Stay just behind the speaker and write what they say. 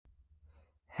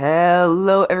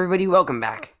Hello, everybody. Welcome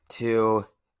back to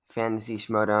Fantasy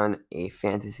Schmodown, a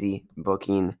fantasy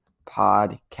booking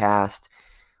podcast.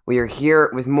 We are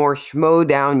here with more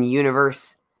Schmodown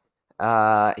Universe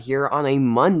here on a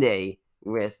Monday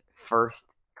with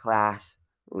First Class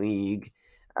League,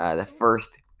 the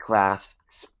First Class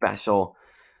Special.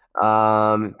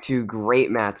 Two great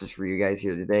matches for you guys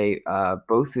here today,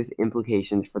 both with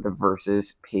implications for the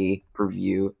Versus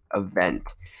pay-per-view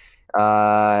event.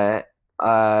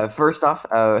 First off,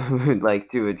 I would like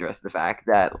to address the fact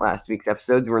that last week's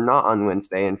episodes were not on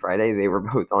Wednesday and Friday; they were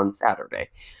both on Saturday.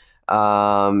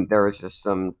 There was just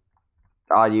some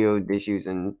audio issues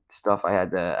and stuff I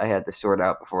had to sort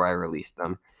out before I released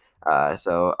them.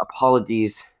 So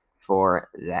apologies for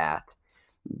that.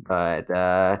 But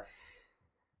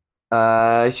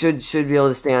should be able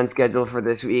to stay on schedule for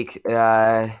this week.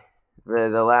 The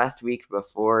last week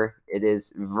before it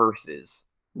is versus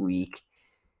week.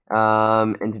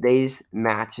 And today's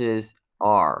matches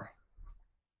are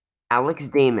Alex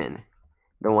Damon,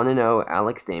 the 1-0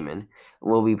 Alex Damon,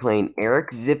 will be playing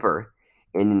Eric Zipper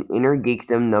in an Inner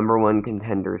Geekdom #1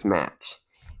 contenders match.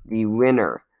 The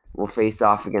winner will face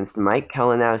off against Mike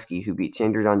Kalinowski, who beat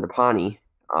Chandra Dondapani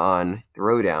on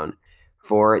Throwdown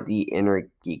for the Inner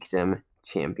Geekdom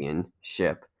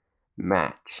Championship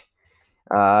match.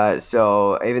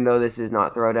 So even though this is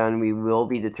not Throwdown, we will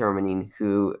be determining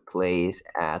who plays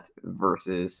at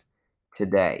Versus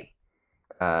today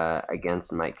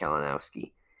against Mike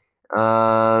Kalinowski.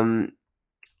 The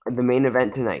main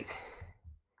event tonight.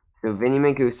 So Vinny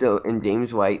Mancuso and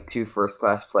James White, two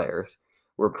first-class players,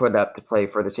 were put up to play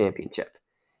for the championship.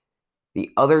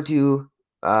 The other two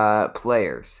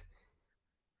players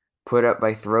put up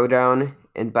by Throwdown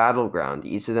and Battleground.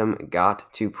 Each of them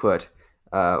got to put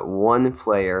one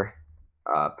player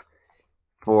up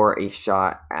for a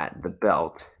shot at the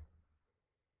belt.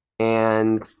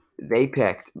 And they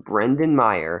picked Brendan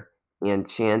Meyer and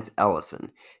Chance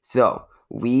Ellison. So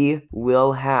we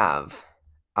will have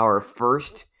our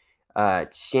first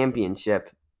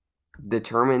championship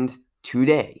determined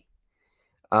today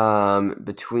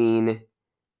between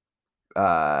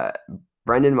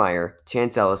Brendan Meyer,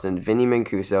 Chance Ellison, Vinny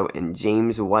Mancuso, and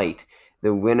James White.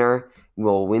 The winner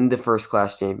will win the first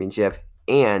class championship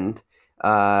and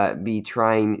be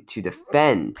trying to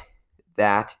defend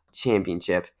that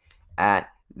championship at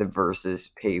the Versus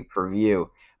pay-per-view.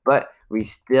 But we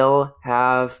still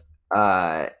have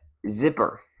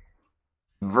Zipper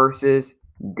versus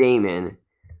Damon.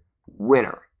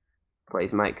 Winner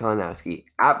plays Mike Kalinowski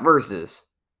at Versus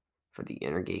for the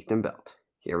Inner Geekdom belt.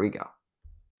 Here we go.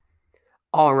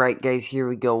 All right, guys, here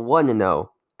we go. 1-0,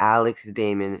 Alex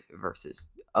Damon versus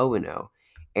 0-0,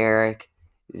 Eric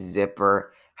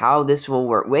Zipper. How this will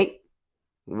work. Wait,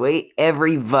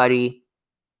 everybody.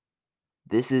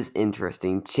 This is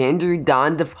interesting. Chandra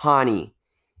Dondapani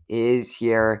is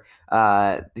here,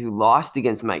 who lost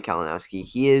against Mike Kalinowski.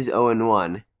 He is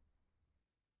 0-1.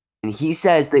 And he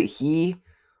says that he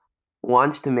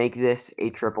wants to make this a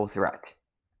triple threat.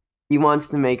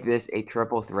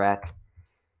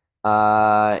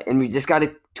 And we just got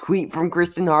a tweet from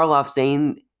Christian Harloff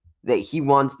saying that he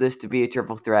wants this to be a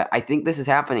triple threat. I think this is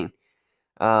happening.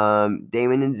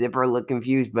 Damon and Zipper look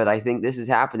confused, but I think this is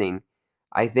happening.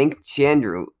 I think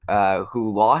Chandru,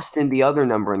 who lost in the other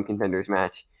 #1 contenders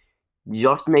match,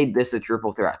 just made this a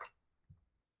triple threat.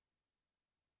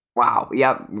 Wow.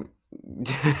 Yep.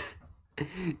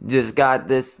 Just got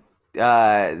this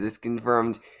this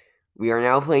confirmed. We are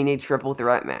now playing a triple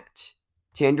threat match.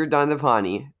 Chandra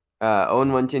Dondapani,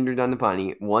 0-1 Chandra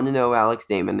Dondapani, 1-0 Alex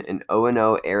Damon, and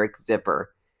 0-0 Eric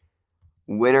Zipper.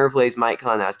 Winner plays Mike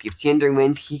Kalinowski. If Chandra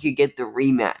wins, he could get the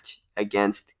rematch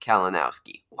against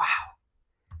Kalinowski. Wow.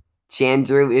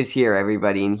 Chandra is here,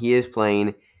 everybody, and he is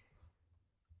playing.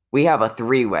 We have a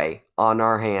three-way on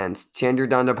our hands. Chandra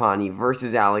Dondapani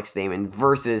versus Alex Damon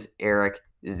versus Eric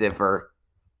Zipper.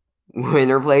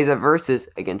 Winner plays at Versus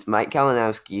against Mike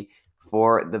Kalinowski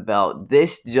for the belt.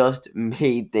 This just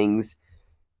made things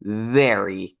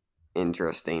very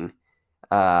interesting.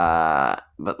 But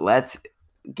let's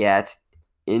get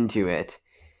into it.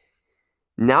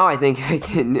 Now I think I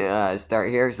can start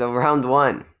here. So round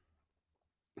 1,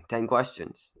 10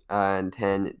 questions and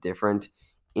 10 different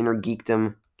Inner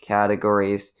Geekdom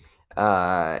categories.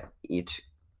 Each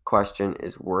question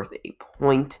is worth a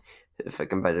point. If a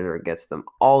competitor gets them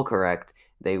all correct,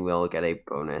 they will get a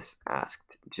bonus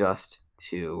asked just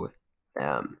to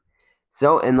them.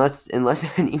 So unless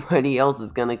anybody else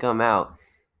is going to come out,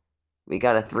 we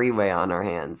got a three-way on our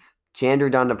hands. Chandra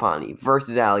Dondapani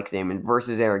versus Alex Damon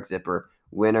versus Eric Zipper.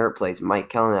 Winner plays Mike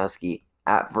Kalinowski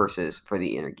at Versus for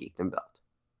the Inner Geekdom belt.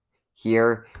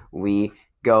 Here we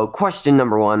go. Question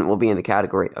number 1 will be in the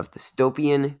category of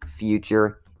dystopian,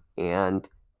 future, and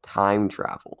time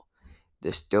travel.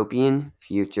 Dystopian,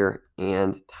 future,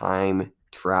 and time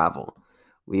travel.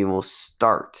 We will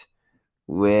start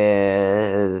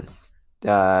with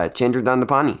Chandra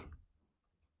Dandapani.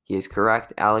 He is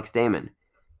correct. Alex Damon,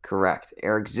 correct.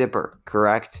 Eric Zipper,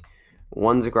 correct.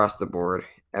 Ones across the board.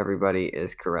 Everybody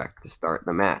is correct to start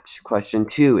the match. Question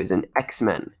 2 is an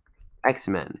X-Men.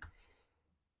 X-Men.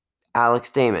 Alex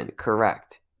Damon,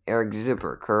 correct. Eric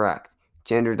Zipper, correct.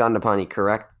 Chandra Dandapani,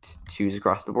 correct. 2s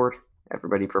across the board.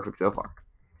 Everybody perfect so far.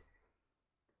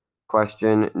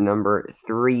 Question number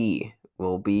 3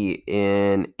 will be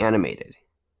in animated.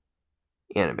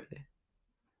 Animated.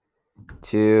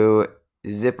 To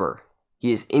Zipper.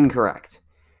 He is incorrect.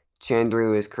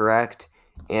 Chandru is correct.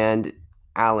 And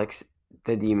Alex,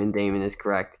 the Demon Damon, is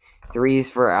correct.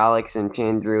 3s for Alex and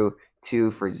Chandru.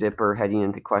 2 for Zipper. Heading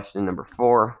into question number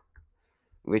 4,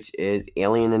 which is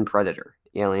Alien and Predator.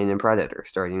 Alien and Predator,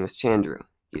 starting with Chandru.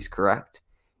 He's correct.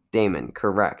 Damon,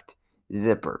 correct.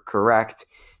 Zipper, correct.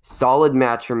 Solid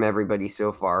match from everybody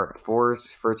so far. 4s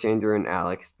for Chandru and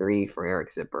Alex. 3 for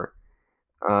Eric Zipper.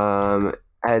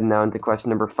 Heading now into question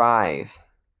number 5,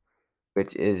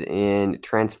 which is in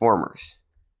Transformers.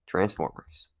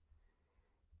 Transformers.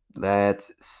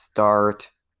 Let's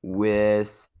start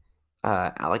with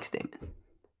Alex Damon.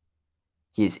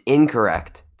 He is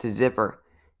incorrect. To Zipper,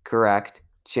 correct.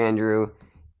 Chandru,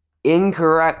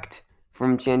 incorrect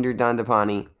from Chandru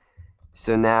Dandapani.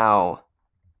 So now,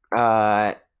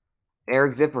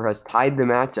 Eric Zipper has tied the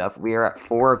match up. We are at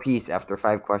 4 apiece after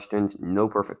 5 questions. No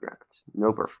perfect rounds.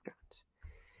 No perfect rounds.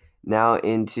 Now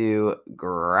into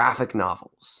graphic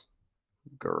novels.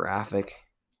 Graphic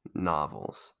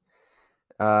novels.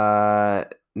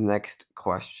 Next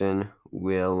question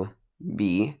will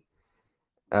be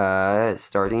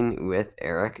starting with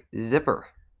Eric Zipper,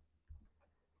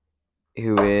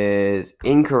 who is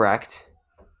incorrect.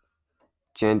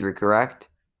 Chandru correct.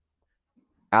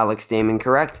 Alex Damon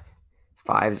correct.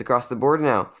 5s across the board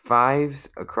now. 5s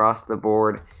across the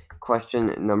board.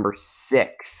 Question number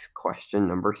 6. Question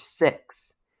number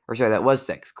 6. Or sorry, that was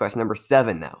 6. Question number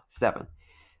 7 now. 7.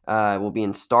 Will be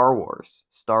in Star Wars.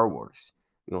 Star Wars.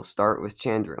 We'll start with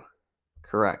Chandru.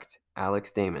 Correct.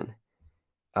 Alex Damon.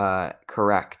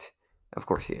 Correct. Of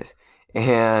course he is.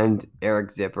 And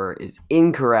Eric Zipper is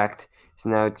incorrect. So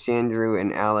now Chandru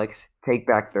and Alex take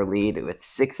back their lead with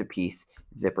 6 apiece.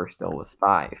 Zipper still with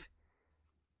 5.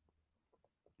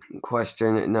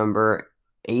 Question number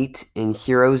 8 in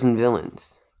Heroes and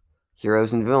Villains.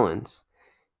 Heroes and Villains.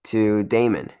 To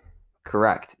Damon.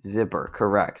 Correct. Zipper.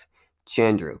 Correct.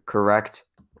 Chandru. Correct.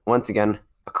 Once again,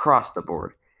 across the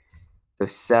board. So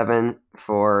 7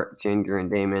 for Chandru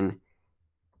and Damon.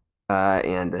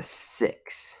 And a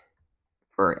 6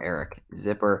 for Eric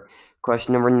Zipper.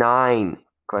 Question number 9.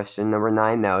 Question number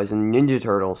 9 now is in Ninja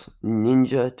Turtles.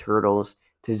 Ninja Turtles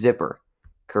to Zipper.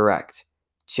 Correct.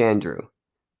 Chandru.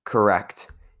 Correct.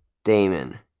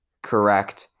 Damon.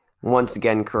 Correct. Once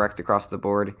again, correct across the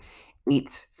board.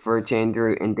 8 for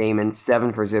Chandru and Damon.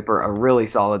 7 for Zipper. A really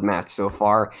solid match so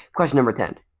far. Question number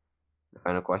 10. The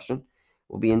final question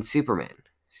will be in Superman.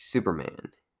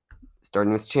 Superman.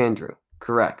 Starting with Chandru.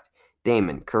 Correct.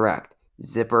 Damon. Correct.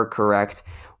 Zipper. Correct.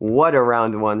 What a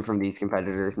round 1 from these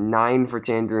competitors. 9 for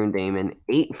Chandru and Damon.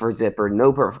 8 for Zipper.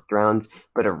 No perfect rounds,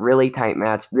 but a really tight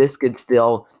match. This could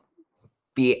still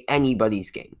be anybody's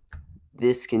game.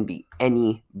 This can be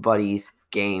anybody's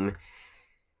game.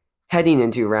 Heading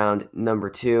into round number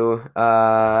 2,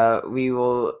 we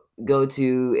will go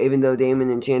to, even though Damon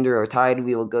and Chandru are tied,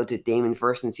 we will go to Damon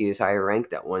first since he is higher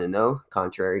ranked at 1-0,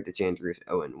 contrary to Chandru's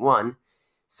 0-1.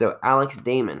 So Alex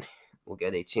Damon will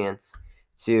get a chance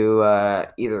to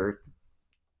either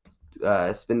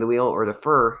spin the wheel or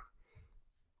defer,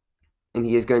 and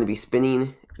he is going to be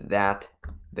spinning that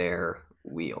there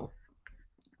wheel.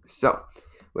 So,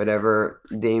 whatever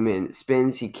Damon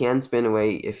spins, he can spin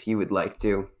away if he would like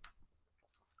to,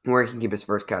 or he can keep his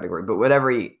first category. But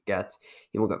whatever he gets,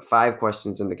 he will get 5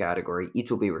 questions in the category. Each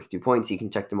will be worth 2 points. He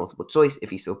can check the multiple choice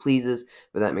if he so pleases,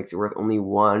 but that makes it worth only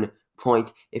 1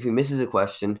 point. If he misses a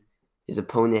question, his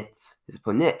opponents,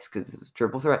 because this is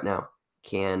triple threat now,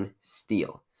 can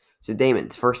steal. So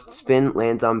Damon's first spin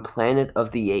lands on Planet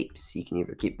of the Apes. He can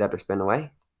either keep that or spin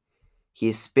away. He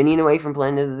is spinning away from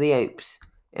Planet of the Apes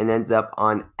and ends up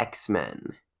on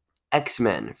X-Men.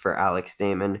 X-Men for Alex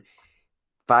Damon.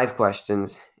 5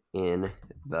 questions in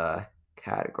the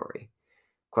category.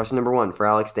 Question number 1 for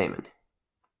Alex Damon.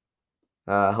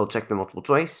 He'll check the multiple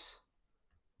choice.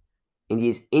 And he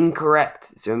is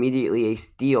incorrect. So immediately a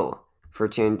steal for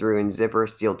Chandru and Zipper.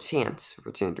 Steal chance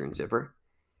for Chandru and Zipper.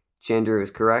 Chandru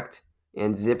is correct,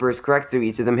 and Zipper is correct, so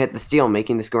each of them hit the steal,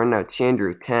 making the score now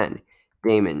Chandru 10,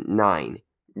 Damon 9,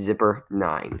 Zipper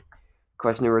 9.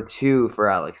 Question number 2 for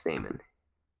Alex Damon.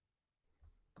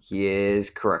 He is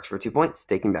correct for 2 points,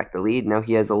 taking back the lead. Now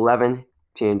he has 11,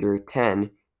 Chandru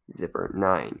 10, Zipper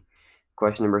 9.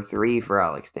 Question number 3 for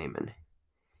Alex Damon.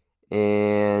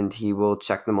 And he will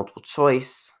check the multiple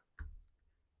choice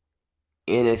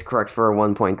and is correct for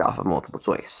 1 point off of multiple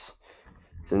choice.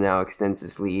 So now extends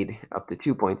his lead up to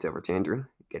 2 points over Chandru,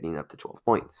 getting up to 12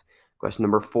 points. Question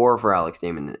number 4 for Alex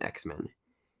Damon and X-Men.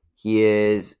 He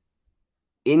is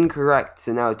incorrect.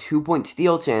 So now a 2-point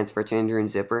steal chance for Chandru and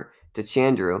Zipper to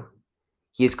Chandru.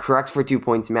 He is correct for 2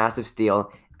 points, massive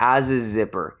steal, as is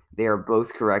Zipper. They are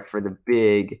both correct for the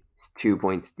big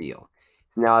 2-point steal.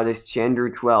 So now it is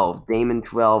Chandru 12, Damon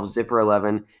 12, Zipper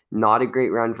 11. Not a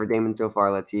great round for Damon so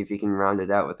far. Let's see if he can round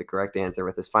it out with the correct answer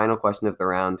with his final question of the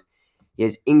round. He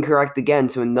is incorrect again,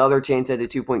 so another chance at a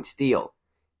 2-point steal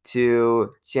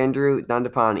to Chandru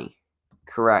Dandapani.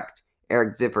 Correct.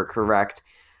 Eric Zipper, correct.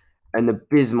 An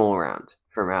abysmal round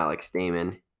from Alex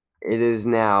Damon. It is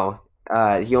now,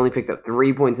 he only picked up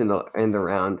 3 points in the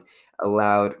round,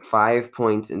 allowed 5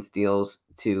 points in steals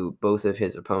to both of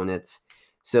his opponents.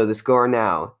 So the score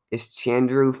now is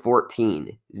Chandru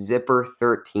 14, Zipper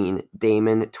 13,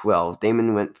 Damon 12.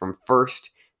 Damon went from first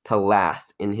to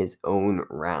last in his own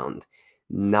round.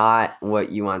 Not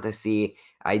what you want to see.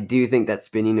 I do think that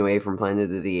spinning away from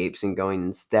Planet of the Apes and going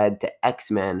instead to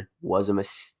X-Men was a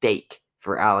mistake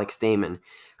for Alex Damon.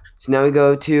 So now we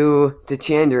go to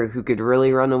Chandru, who could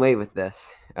really run away with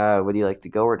this. Would he like to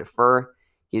go or defer?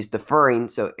 He's deferring,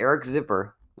 so Eric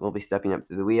Zipper will be stepping up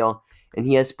to the wheel, and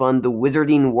he has spun the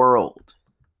Wizarding World.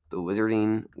 The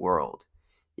Wizarding World.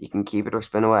 You can keep it or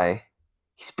spin away.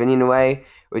 He's spinning away,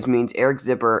 which means Eric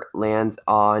Zipper lands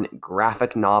on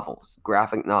graphic novels.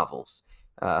 Graphic novels.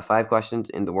 5 questions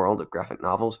in the world of graphic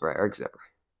novels for Eric Zipper.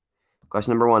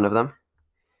 Question number 1 of them.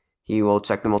 He will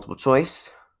check the multiple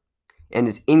choice and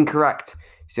is incorrect.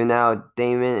 So now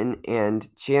Damon and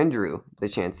Chandru, the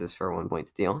chances for 1-point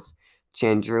steals.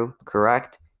 Chandru,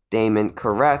 correct. Damon,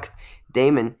 correct.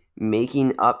 Damon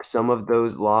making up some of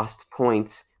those lost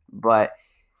points, but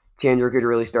Chandru could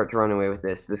really start to run away with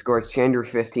this. The score is Chandru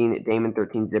 15, Damon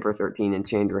 13, Zipper 13, and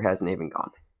Chandru hasn't even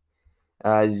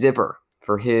gone. Zipper,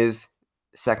 for his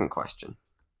second question.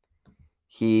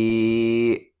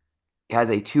 He has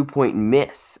a 2-point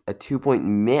miss. A 2-point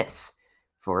miss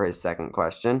for his second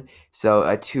question. So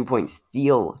a 2-point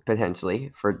steal,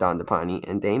 potentially, for Dandapani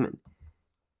and Damon.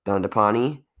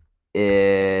 Dandapani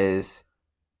is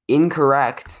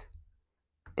incorrect,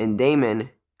 and Damon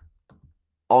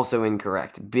also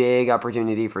incorrect. Big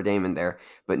opportunity for Damon there,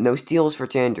 but no steals for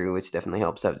Chandru, which definitely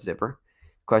helps out Zipper.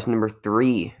 Question number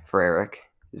 3 for Eric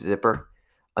Zipper.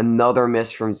 Another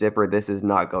miss from Zipper. This is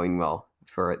not going well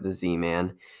for the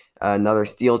Z-Man. Another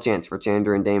steal chance for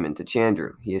Chandru and Damon to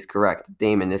Chandru. He is correct.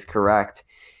 Damon is correct.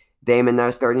 Damon now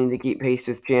starting to keep pace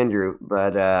with Chandru,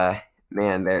 but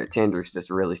man, Chandru's just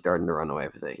really starting to run away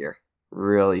with it here.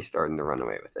 Really starting to run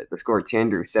away with it. The score,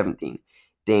 Chandru 17,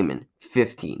 Damon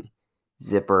 15,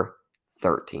 Zipper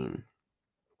 13.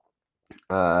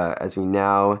 As we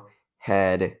now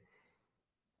head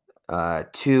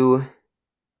to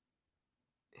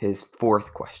his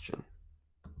fourth question.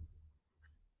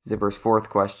 Zipper's fourth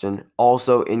question,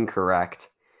 also incorrect.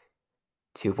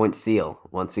 2-point steal,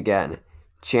 once again.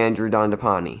 Chandru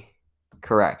Dandapani,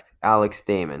 correct. Alex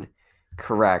Damon,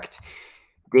 correct.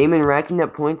 Damon racking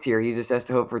up points here. He just has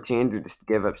to hope for Chandru to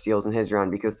give up steals in his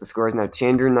round because the score is now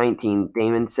Chandru 19,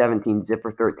 Damon 17,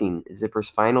 Zipper 13. Zipper's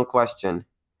final question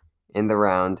in the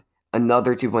round.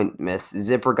 Another 2-point miss.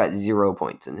 Zipper got 0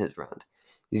 points in his round.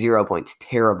 0 points.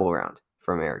 Terrible round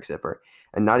from Eric Zipper.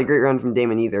 And not a great round from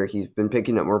Damon either. He's been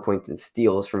picking up more points and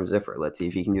steals from Zipper. Let's see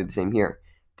if he can do the same here.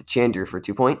 To Chandru for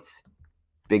 2 points.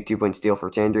 Big 2-point steal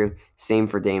for Chandru. Same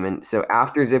for Damon. So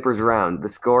after Zipper's round, the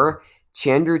score,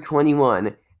 Chandru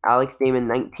 21, Alex Damon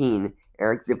 19,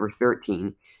 Eric Zipper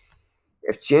 13.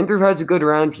 If Chandru has a good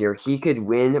round here, he could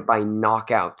win by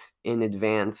knockout in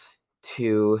advance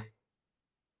to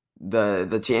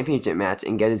the championship match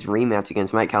and get his rematch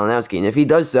against Mike Kalinowski. And if he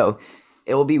does so,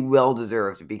 it will be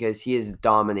well-deserved because he is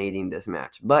dominating this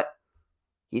match. But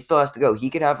he still has to go.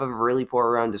 He could have a really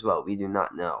poor round as well. We do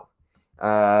not know.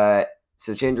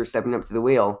 So Chandru, stepping up to the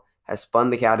wheel, has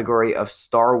spun the category of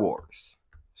Star Wars.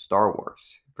 Star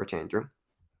Wars for Chandru.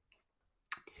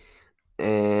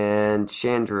 And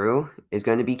Chandru is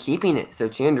going to be keeping it. So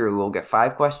Chandru will get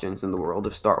 5 questions in the world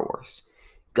of Star Wars.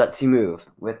 Gutsy move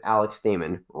with Alex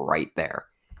Damon right there.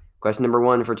 Question number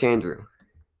 1 for Chandru.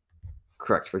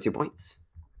 Correct for 2 points.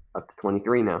 Up to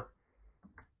 23 now.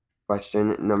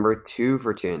 Question number 2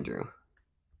 for Chandru.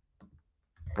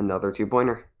 Another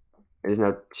 2-pointer. It is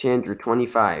now Chandru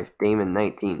 25, Damon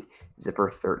 19, Zipper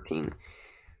 13.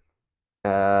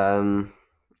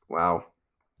 Wow.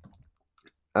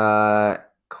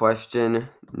 Question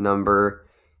number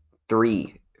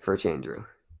 3 for Chandru.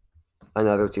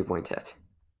 Another 2-point hit.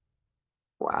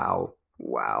 Wow.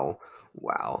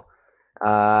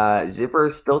 Zipper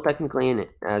is still technically in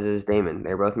it, as is Damon.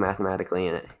 They're both mathematically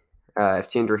in it. If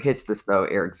Chandru hits this, though,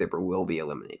 Eric Zipper will be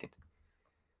eliminated.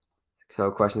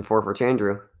 So, question 4 for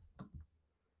Chandru.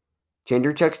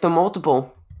 Chandru checks to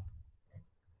multiple,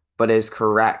 but is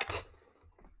correct.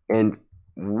 And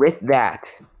with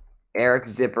that, Eric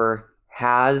Zipper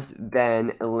has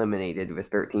been eliminated with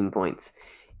 13 points.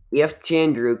 If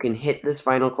Chandru can hit this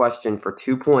final question for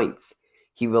 2 points,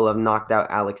 he will have knocked out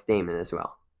Alex Damon as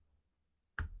well.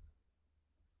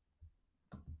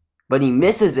 But he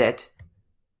misses it,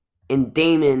 and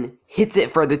Damon hits it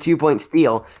for the 2-point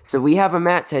steal, so we have a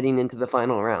match heading into the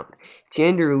final round.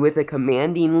 Chandru with a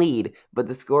commanding lead, but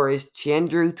the score is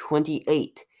Chandru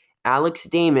 28, Alex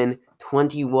Damon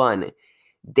 21.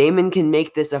 Damon can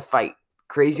make this a fight.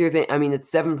 It's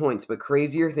 7 points, but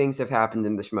crazier things have happened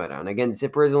in the Schmoedown. Again,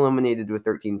 Zipper is eliminated with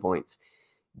 13 points.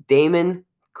 Damon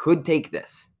could take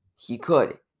this. He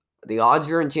could. The odds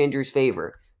are in Chandru's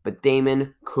favor, but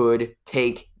Damon could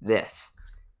take this.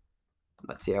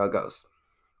 Let's see how it goes.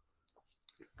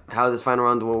 How this final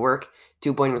round will work: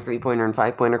 2-pointer, 3-pointer, and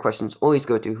 5-pointer questions always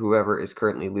go to whoever is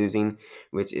currently losing,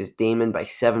 which is Damon by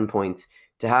 7 points.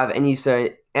 To have any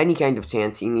kind of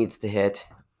chance, he needs to hit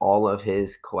all of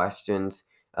his questions.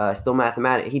 He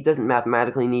doesn't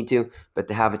mathematically need to, but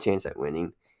to have a chance at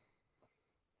winning,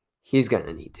 he's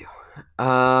gonna need to.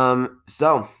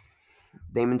 So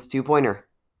Damon's 2-pointer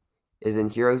is in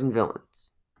Heroes and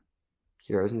Villains.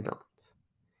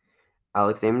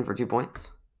 Alex Damon for 2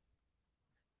 points.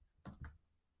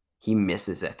 He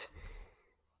misses it.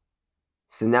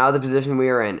 So now the position we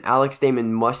are in, Alex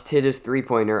Damon must hit his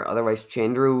 3-pointer, otherwise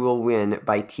Chandru will win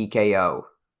by TKO.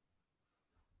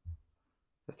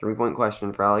 The 3-point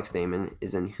question for Alex Damon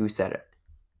is in Who Said It?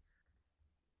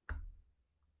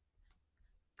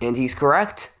 And he's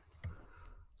correct.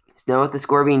 So now with the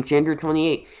score being Chandru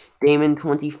 28, Damon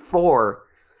 24.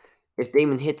 If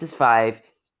Damon hits his 5,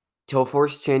 he'll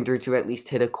force Chandru to at least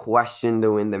hit a question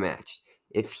to win the match.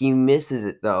 If he misses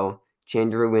it, though,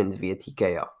 Chandru wins via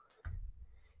TKO.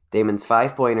 Damon's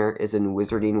 5-pointer is in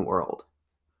Wizarding World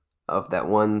of that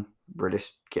one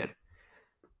British kid,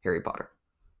 Harry Potter.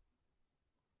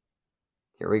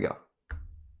 Here we go.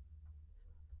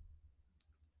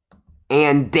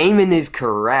 And Damon is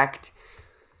correct.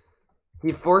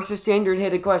 He forces Chandru to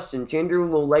hit a question. Chandru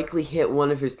will likely hit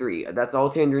one of his 3. That's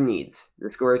all Chandru needs.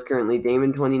 The score is currently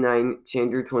Damon 29,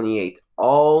 Chandru 28.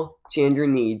 All Chandru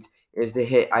needs is to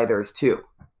hit either his 2,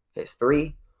 his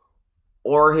 3,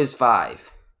 or his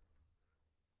 5.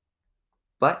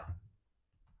 But,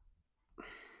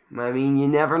 you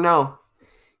never know.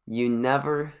 You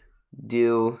never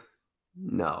do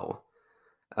know.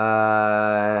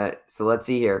 So let's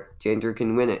see here. Chandru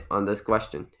can win it on this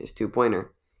question. His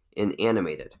 2-pointer in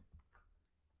animated.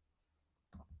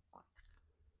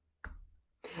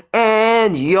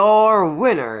 And your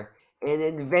winner in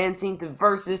advancing to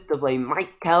Versus to play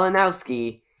Mike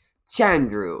Kalinowski,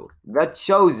 Chandru, the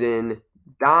Chosen,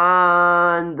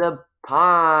 Dandapani.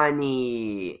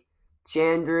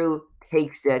 Chandru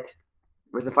takes it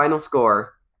with a final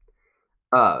score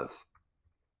of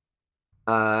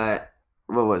what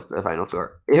was the final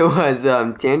score? It was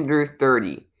Chandru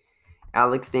 30,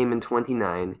 Alex Damon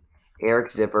 29,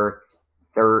 Eric Zipper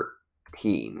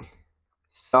 13.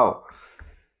 So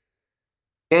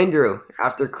Chandru,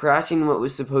 after crashing what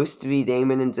was supposed to be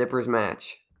Damon and Zipper's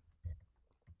match,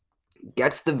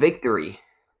 gets the victory.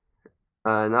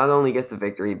 Not only gets the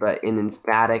victory, but in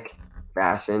emphatic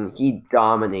fashion. He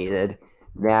dominated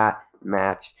that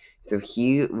match. So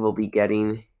he will be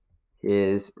getting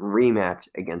his rematch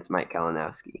against Mike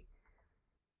Kalinowski.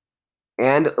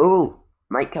 And,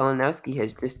 Mike Kalinowski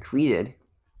has just tweeted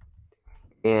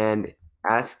and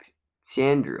asked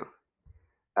Chandru,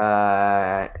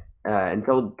 and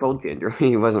told Chandru,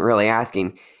 he wasn't really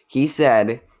asking. He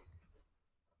said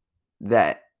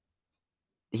that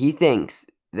he thinks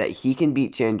that he can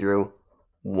beat Chandru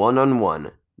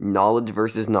one-on-one, knowledge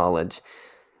versus knowledge.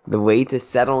 The way to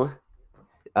settle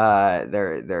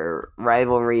their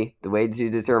rivalry, the way to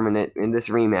determine it in this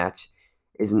rematch,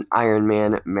 is an Iron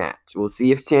Man match. We'll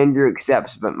see if Chandru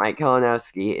accepts, but Mike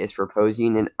Kalinowski is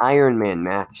proposing an Iron Man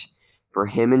match for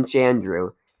him and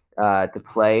Chandru to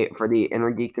play for the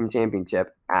Inner Geekdom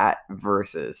Championship at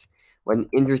Versus. What an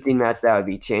interesting match that would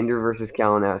be. Chandler versus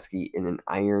Kalinowski in an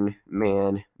Iron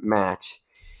Man match.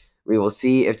 We will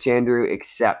see if Chandler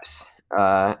accepts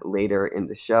later in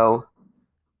the show.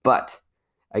 But,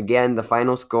 again, the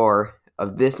final score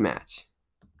of this match.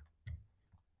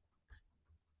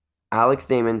 Alex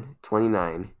Damon,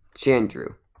 29.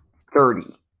 Chandru,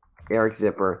 30. Eric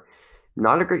Zipper.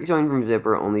 Not a great showing from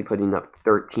Zipper, only putting up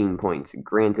 13 points.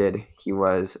 Granted, he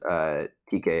was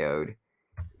TKO'd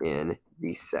in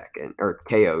the second, or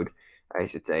KO'd, I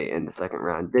should say, in the second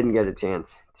round. Didn't get a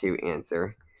chance to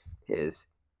answer his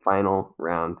final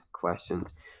round questions.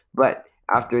 But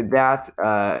after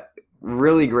that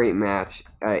really great match,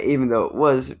 even though it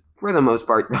was, for the most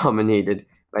part, dominated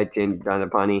by Chandru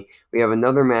Dhanapani, we have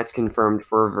another match confirmed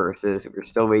for Versus. We're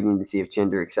still waiting to see if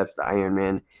Chandru accepts the Iron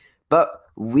Man. But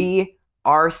we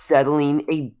are settling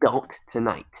a belt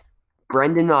tonight.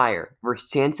 Brendan Meyer versus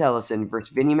Chance Ellison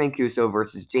versus Vinny Mancuso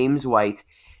versus James White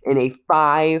in a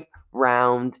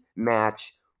 5-round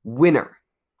match. Winner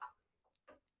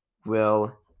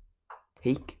will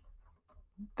take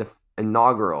the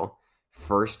inaugural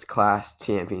First Class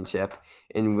Championship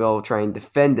and will try and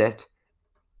defend it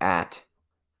at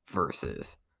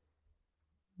Versus.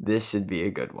 This should be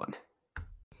a good one.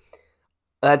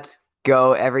 Let's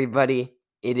go, everybody.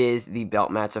 It is the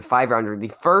belt match, a 5-rounder,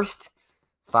 the first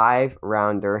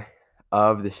 5-rounder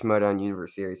of the Schmoedown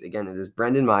Universe Series. Again, it is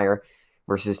Brendan Meyer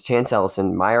versus Chance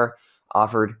Ellison. Meyer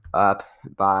offered up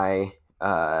by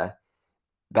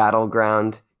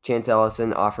Battleground. Chance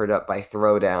Ellison offered up by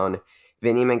Throwdown.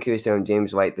 Vinny Mancuso and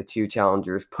James White, the two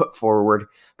challengers put forward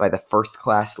by the First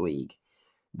Class League.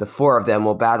 The four of them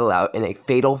will battle out in a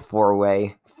fatal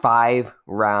 4-way,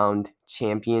 5-round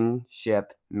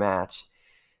championship match.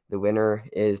 The winner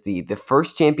is the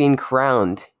first champion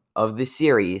crowned of the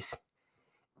series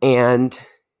and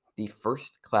the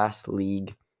First Class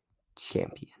League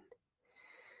champion.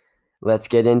 Let's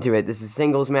get into it. This is a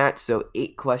singles match, so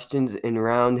 8 questions in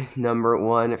round number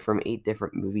 1 from 8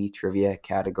 different movie trivia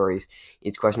categories.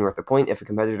 Each question worth a point. If a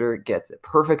competitor gets a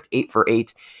perfect 8 for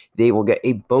 8, they will get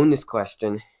a bonus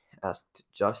question asked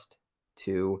just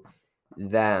to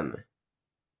them.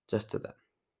 Just to them.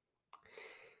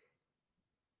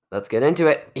 Let's get into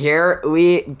it. Here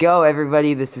we go,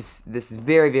 everybody. This is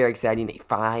very, very exciting. A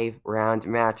 5-round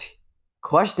match.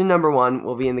 Question number 1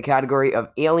 will be in the category of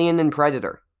Alien and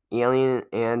Predator. Alien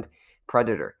and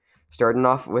Predator. Starting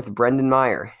off with Brendan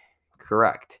Meyer.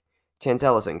 Correct. Chance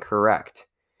Ellison. Correct.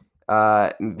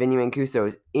 Vinny Mancuso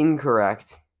is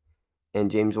incorrect. And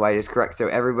James White is correct. So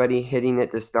everybody hitting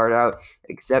it to start out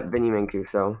except Vinny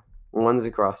Mancuso. One's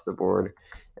across the board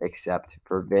except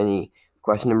for Vinny.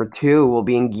 Question number 2 will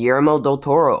be in Guillermo del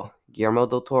Toro. Guillermo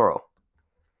del Toro.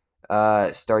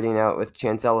 Starting out with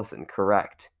Chance Ellison.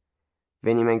 Correct.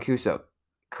 Vinny Mancuso.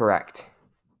 Correct.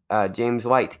 James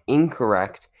White.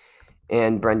 Incorrect.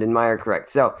 And Brendan Meyer. Correct.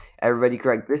 So, everybody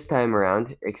correct this time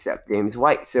around except James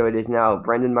White. So, it is now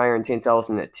Brendan Meyer and Chance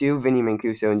Ellison at 2, Vinny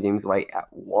Mancuso and James White at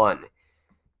 1.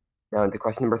 Now, into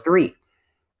question number 3,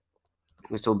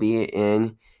 which will be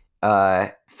in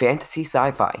fantasy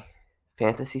sci-fi.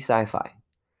 Fantasy sci-fi.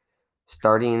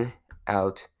 Starting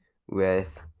out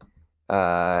with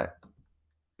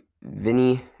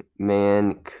Vinny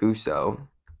Mancuso.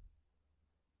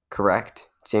 Correct.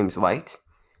 James White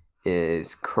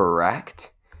is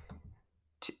correct.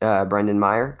 Brendan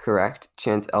Meyer, correct.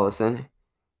 Chance Ellison,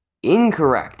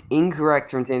 incorrect. Incorrect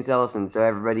from Chance Ellison, so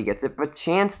everybody gets it. But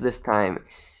Chance this time.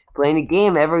 Playing a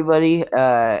game, everybody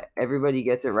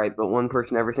gets it right, but one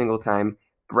person every single time.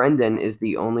 Brendan is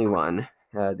the only one.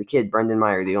 The kid, Brendan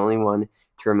Meyer, the only one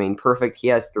to remain perfect. He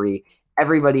has 3.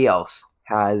 Everybody else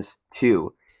has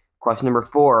 2. Question number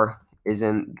 4 is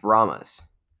in dramas.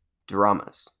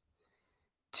 Dramas.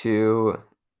 To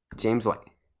James White.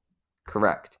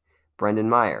 Correct. Brendan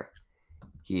Meyer.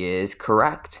 He is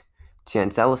correct.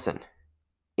 Chance Ellison.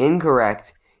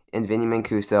 Incorrect. And Vinny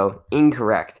Mancuso.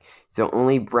 Incorrect. So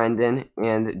only Brendan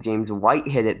and James White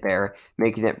hit it there,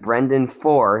 making it Brendan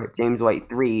 4, James White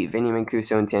 3, Vinny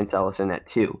Mancuso and Chance Ellison at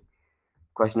 2.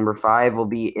 Question number 5 will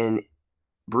be in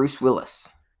Bruce Willis.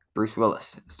 Bruce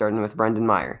Willis, starting with Brendan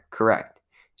Meyer. Correct.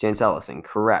 Chance Ellison.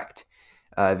 Correct.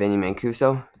 Vinny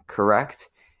Mancuso. Correct.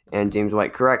 And James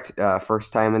White. Correct.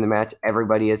 First time in the match,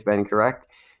 everybody has been correct,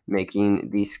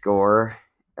 making the score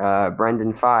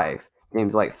Brendan 5,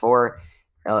 James White 4,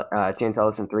 Chance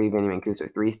Ellison 3, Vinny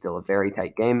Mancuso 3. Still a very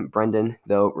tight game. Brendan,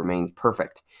 though, remains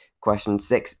perfect. Question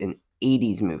 6 in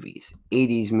 80s movies.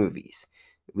 80s movies.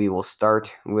 We will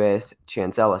start with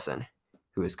Chance Ellison,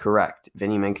 who is correct.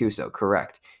 Vinny Mancuso,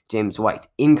 correct. James White,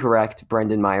 incorrect.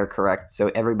 Brendan Meyer, correct.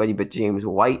 So everybody but James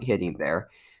White hitting there,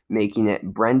 making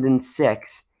it Brendan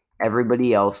 6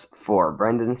 Everybody else, 4.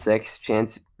 Brendan, 6.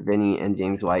 Chance, Vinny, and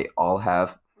James White all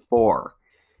have 4.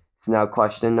 So now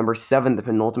question number 7, the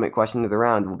penultimate question of the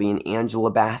round, will be an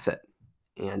Angela Bassett.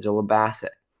 Angela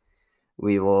Bassett.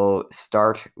 We will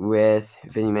start with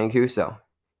Vinny Mancuso.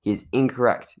 He is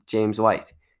incorrect. James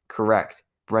White, correct.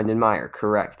 Brendan Meyer,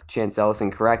 correct. Chance Ellison,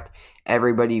 correct.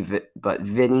 Everybody but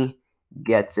Vinny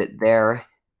gets it there,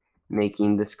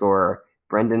 making the score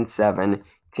Brendan 7,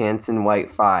 Chance and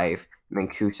White 5,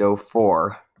 Mancuso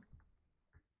 4.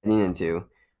 Heading into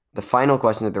the final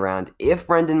question of the round. If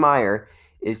Brendan Meyer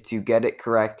is to get it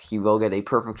correct, he will get a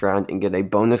perfect round and get a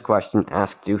bonus question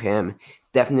asked to him.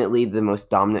 Definitely the most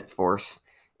dominant force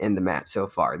in the match so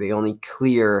far. The only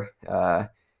clear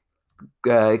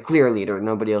leader.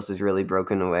 Nobody else has really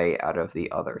broken away out of the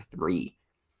other 3.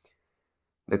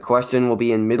 The question will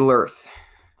be in Middle Earth.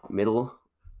 Middle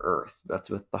Earth. That's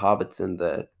with the hobbits and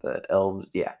the elves.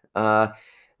 Yeah.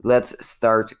 Let's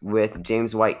start with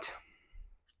James White.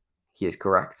 He is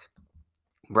correct.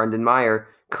 Brendan Meyer,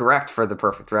 correct for the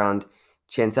perfect round.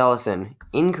 Chance Ellison,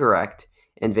 incorrect.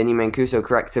 And Vinny Mancuso,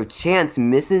 correct. So Chance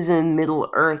misses in Middle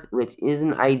Earth, which is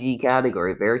an IG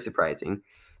category. Very surprising.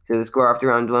 So the score after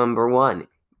round number 1.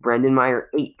 Brendan Meyer,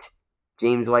 8.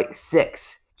 James White,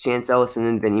 6. Chance Ellison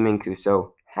and Vinny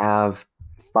Mancuso have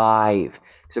 5.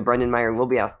 So Brendan Meyer will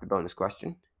be asked the bonus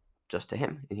question. Just to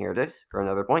him. And here it is for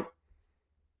another point.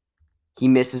 He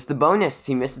misses the bonus.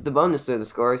 So the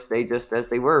scores stay just as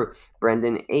they were.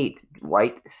 Brendan 8,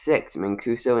 White 6,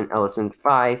 Mancuso and Ellison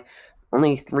 5.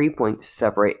 Only 3 points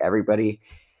separate everybody.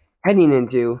 Heading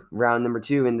into round number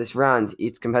 2, in this round,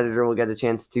 each competitor will get a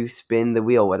chance to spin the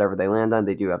wheel. Whatever they land on,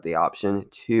 they do have the option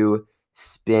to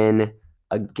spin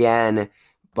again,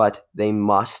 but they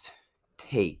must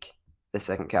take the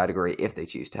second category if they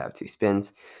choose to have 2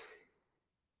 spins.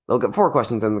 They'll get 4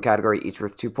 questions in the category, each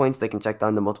worth 2 points. They can check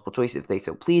down the multiple choice if they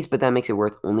so please, but that makes it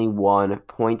worth only 1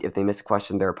 point. If they miss a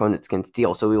question, their opponents can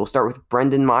steal. So we will start with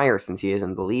Brendan Meyer, since he is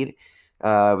in the lead.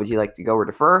 Would you like to go or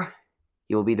defer?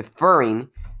 He will be deferring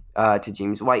to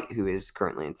James White, who is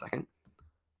currently in second.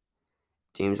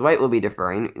 James White will be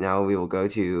deferring. Now we will go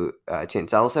to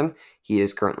Chance Ellison. He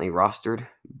is currently rostered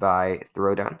by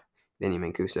Throwdown. Vinny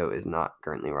Mancuso is not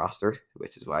currently rostered,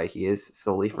 which is why he is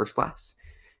solely first class.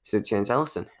 So Chance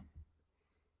Ellison.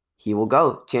 He will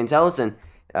go. Chance Ellison,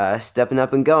 stepping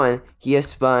up and going. He has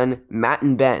spun Matt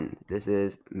and Ben. This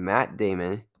is Matt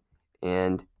Damon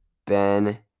and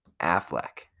Ben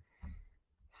Affleck.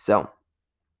 So,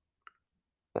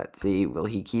 let's see. Will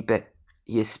he keep it?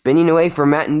 He is spinning away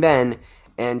from Matt and Ben,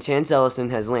 and Chance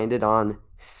Ellison has landed on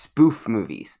spoof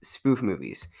movies. Spoof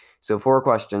movies. So 4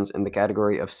 questions in the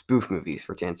category of spoof movies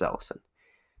for Chance Ellison.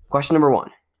 Question number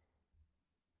 1.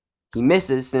 He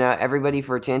misses, so now everybody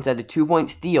for a chance at a 2-point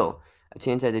steal. A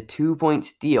chance at a 2-point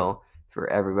steal for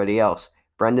everybody else.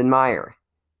 Brendan Meyer.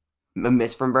 A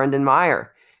miss from Brendan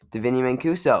Meyer to Vinny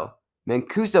Mancuso.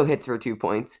 Mancuso hits for 2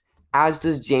 points, as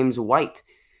does James White.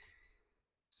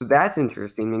 So that's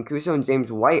interesting. Mancuso and James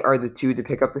White are the 2 to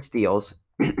pick up the steals,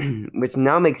 which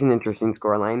now makes an interesting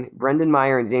scoreline. Brendan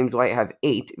Meyer and James White have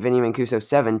 8. Vinny Mancuso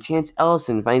 7. Chance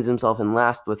Ellison finds himself in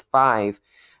last with 5.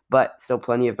 But still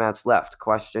plenty of match left.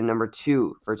 Question number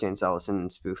 2 for Chance Ellison in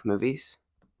spoof movies.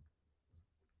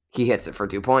 He hits it for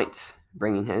 2 points,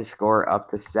 bringing his score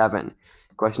up to 7.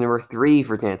 Question number 3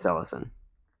 for Chance Ellison.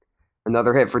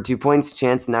 Another hit for 2 points.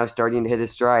 Chance now starting to hit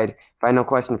his stride. Final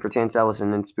question for Chance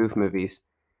Ellison in spoof movies.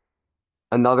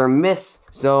 Another miss.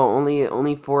 So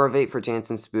only 4 of 8 for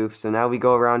Chance in spoof. So now we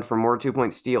go around for more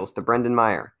 2-point steals to Brendan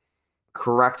Meyer.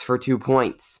 Correct for 2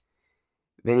 points.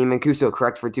 Vinny Mancuso,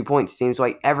 correct for 2 points. James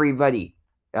White, everybody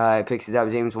picks it up.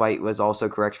 James White was also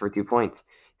correct for 2 points.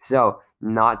 So,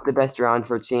 not the best round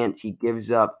for Chance. He gives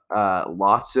up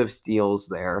lots of steals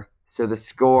there. So, the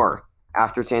score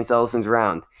after Chance Ellison's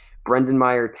round, Brendan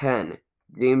Meyer, 10.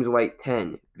 James White,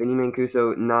 10. Vinny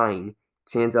Mancuso, 9.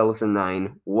 Chance Ellison,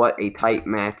 9. What a tight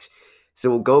match.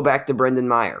 So, we'll go back to Brendan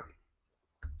Meyer.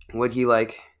 Would he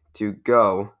like to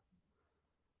go,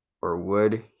 or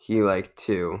would he like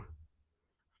to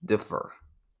defer?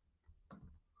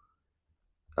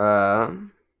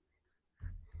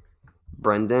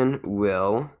 Brendan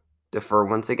will defer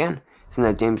once again. So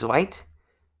now James White.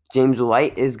 James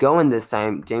White is going this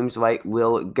time. James White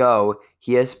will go.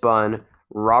 He has spun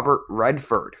Robert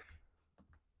Redford.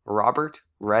 Robert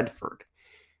Redford.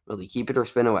 Will he keep it or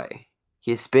spin away?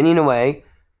 He is spinning away,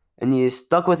 and he is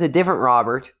stuck with a different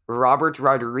Robert. Robert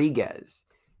Rodriguez.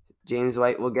 James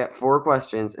White will get 4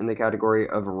 questions in the category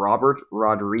of Robert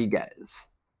Rodriguez.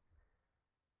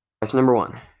 Question number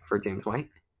 1 for James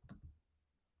White.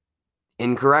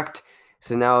 Incorrect.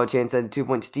 So now a chance at a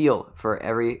 2-point steal for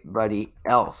everybody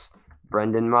else.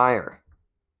 Brendan Meyer,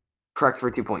 correct for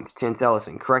 2 points. Chance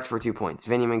Ellison, correct for 2 points.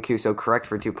 Vinny Mancuso, correct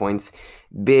for 2 points.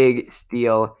 Big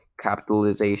steal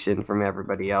capitalization from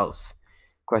everybody else.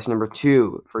 Question number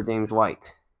 2 for James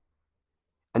White.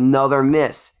 Another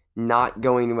miss. Not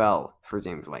going well for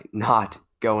James White. Not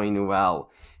going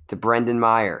well. To Brendan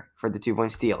Meyer for the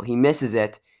 2-point steal. He misses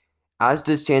it, as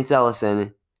does Chance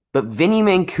Ellison. But Vinny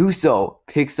Mancuso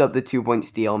picks up the 2-point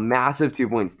steal. Massive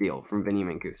 2-point steal from Vinny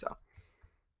Mancuso.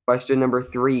 Question number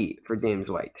 3 for James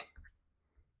White.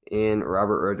 And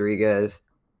Robert Rodriguez.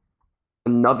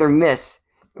 Another miss.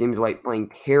 James White playing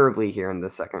terribly here in the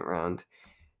second round.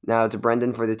 Now to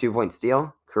Brendan for the 2-point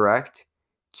steal. Correct.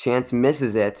 Chance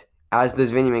misses it, as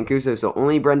does Vinny Mancuso. So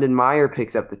only Brendan Meyer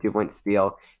picks up the 2-point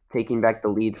steal, taking back the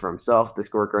lead for himself. The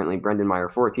score currently Brendan Meyer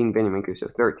 14, Vinny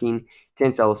Mancuso 13,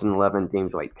 Chance Ellison 11,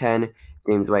 James White 10.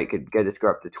 James White could get his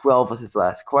score up to 12 with his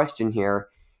last question here,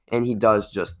 and he does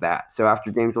just that. So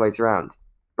after James White's round,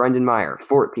 Brendan Meyer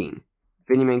 14,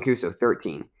 Vinny Mancuso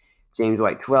 13, James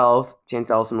White 12, Chance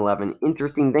Ellison 11.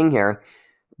 Interesting thing here,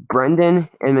 Brendan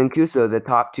and Mancuso, the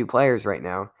top 2 players right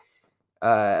now,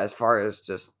 as far as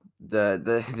just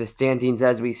the standings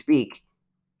as we speak,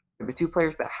 the 2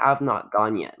 players that have not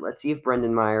gone yet. Let's see if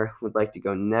Brendan Meyer would like to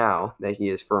go now that he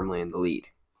is firmly in the lead.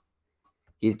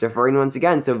 He's deferring once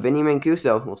again, so Vinny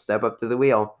Mancuso will step up to the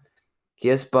wheel. He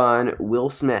has spun Will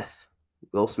Smith.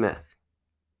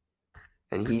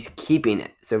 And he's keeping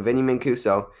it. So Vinny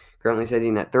Mancuso currently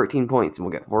sitting at 13 points and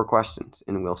will get 4 questions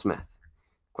in Will Smith.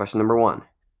 Question number 1.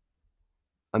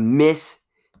 A miss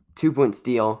 2-point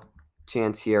steal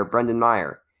chance here. Brendan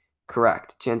Meyer,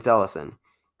 correct. Chance Ellison,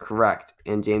 correct.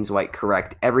 And James White,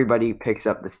 correct. Everybody picks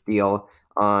up the steal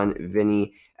on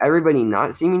Vinny. Everybody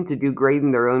not seeming to do great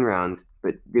in their own round,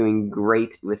 but doing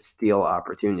great with steal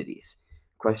opportunities.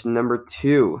 Question number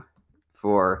 2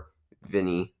 for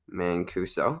Vinny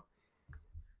Mancuso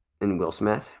and Will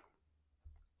Smith.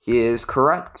 He is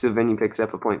correct, so Vinny picks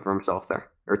up a point for himself there.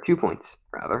 Or 2 points,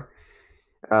 rather.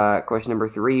 Question number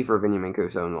 3 for Vinny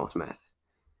Mancuso and Will Smith.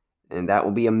 And that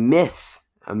will be a miss.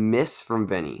 A miss from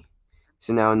Vinny.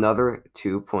 So now another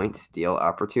 2-point steal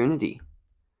opportunity.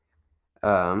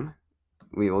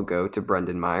 We will go to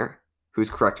Brendan Meyer,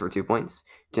 who's correct for 2 points.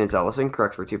 Chance Ellison,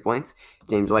 correct for 2 points.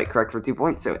 James White, correct for 2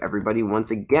 points. So everybody once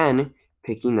again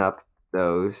picking up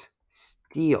those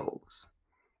steals.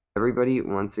 Everybody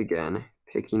once again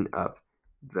picking up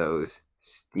those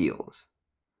steals.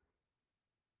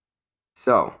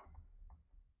 So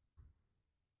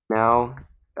now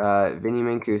Vinny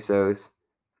Mancuso's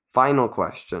final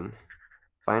question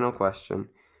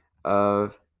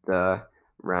of the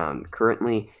round.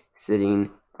 Currently sitting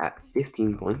at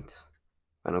 15 points.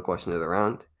 Final question of the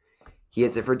round. He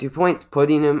hits it for 2 points,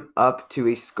 putting him up to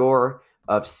a score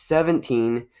of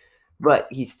 17. But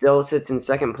he still sits in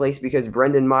second place because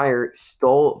Brendan Meyer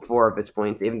stole 4 of his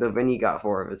points, even though Vinny got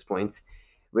 4 of his points,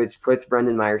 which puts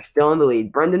Brendan Meyer still in the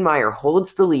lead. Brendan Meyer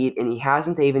holds the lead, and he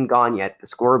hasn't even gone yet. The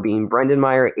score being Brendan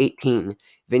Meyer 18,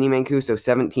 Vinny Mancuso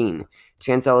 17,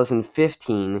 Chance Ellison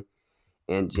 15,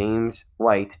 and James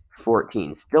White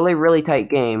 14. Still a really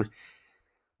tight game,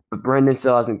 but Brendan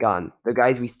still hasn't gone. But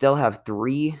guys, we still have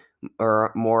 3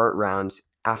 or more rounds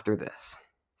after this.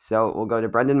 So we'll go to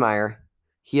Brendan Meyer.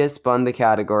 He has spun the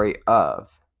category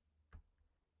of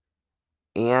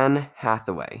Anne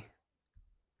Hathaway.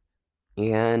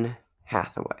 Anne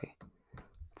Hathaway.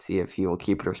 Let's see if he will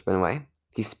keep it or spin away.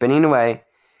 He's spinning away,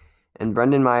 and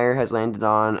Brendan Meyer has landed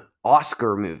on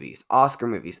Oscar movies. Oscar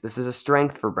movies. This is a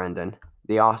strength for Brendan.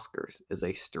 The Oscars is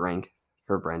a strength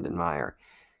for Brendan Meyer.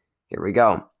 Here we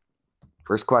go.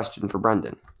 First question for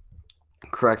Brendan.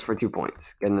 Correct for 2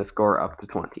 points, getting the score up to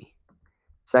 20.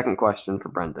 Second question for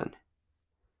Brendan.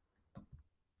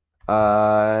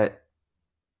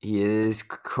 He is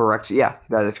correct. Yeah,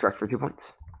 that is correct for 2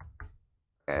 points.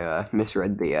 I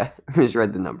misread the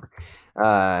number.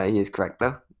 He is correct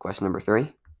though. Question number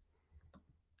 3.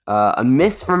 A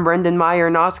miss from Brendan Meyer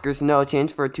and Oscars. No,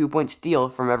 chance for a 2-point steal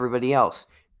from everybody else.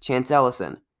 Chance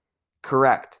Ellison,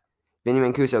 correct. Vinny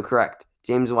Mancuso, correct.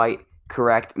 James White,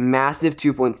 correct. Massive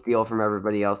 2-point steal from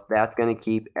everybody else. That's going to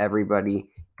keep everybody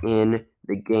in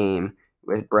the game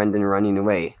with Brendan running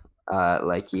away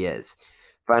like he is.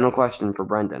 Final question for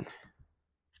Brendan.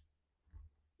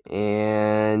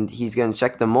 And he's going to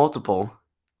check the multiple.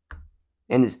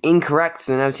 And it's incorrect,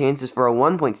 so now chances for a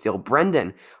 1-point steal.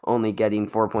 Brendan only getting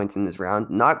 4 points in this round.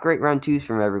 Not great round 2s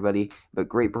from everybody, but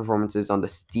great performances on the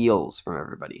steals from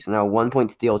everybody. So now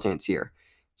 1-point steal chance here.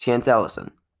 Chance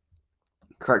Ellison,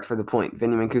 correct for the point.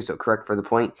 Vinny Mancuso, correct for the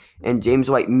point. And James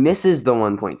White misses the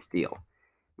 1-point steal,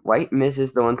 White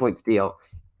misses the 1-point steal.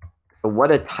 So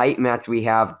what a tight match we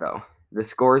have, though. The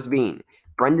scores being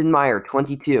Brendan Meyer,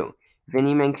 22,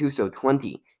 Vinny Mancuso,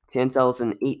 20, Chance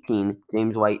Ellison, 18,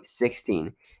 James White,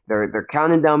 16. They're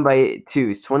counting down by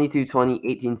twos, 22-20,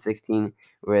 18-16,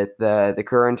 with the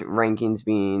current rankings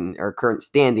being, or current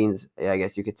standings, I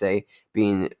guess you could say,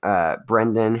 being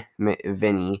Brendan,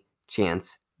 Vinny,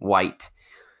 Chance, White.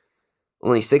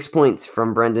 Only 6 points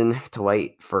from Brendan to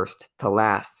White, first to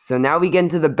last. So now we get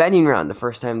into the betting round, the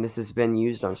first time this has been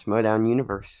used on Schmoedown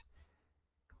Universe.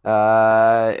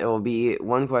 It will be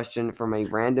one question from a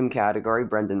random category.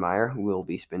 Brendan Meyer will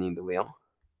be spinning the wheel.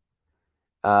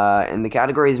 And the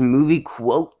category is movie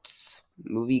quotes.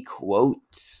 Movie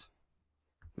quotes.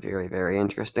 Very, very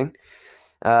interesting.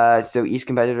 So each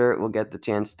competitor will get the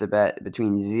chance to bet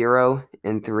between 0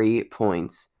 and 3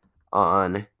 points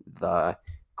on the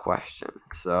question.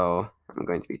 So I'm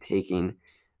going to be taking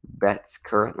bets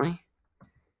currently.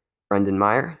 Brendan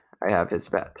Meyer, I have his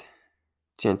bet.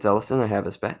 Chance Ellison, I have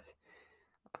his bet.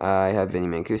 I have Vinny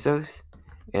Mancuso's,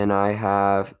 and I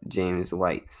have James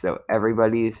White. So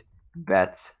everybody's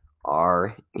bets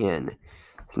are in.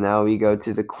 So now we go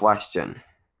to the question.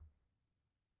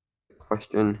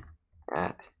 Question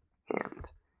at hand.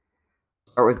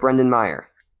 Start with Brendan Meyer.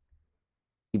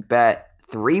 He bet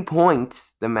 3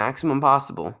 points, the maximum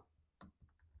possible.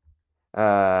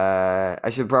 I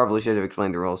should have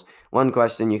explained the rules. One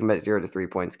question, you can bet 0 to 3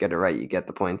 points. Get it right, you get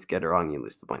the points. Get it wrong, you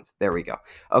lose the points. There we go.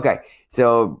 Okay,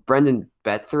 so Brendan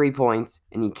bet 3 points,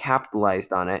 and he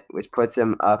capitalized on it, which puts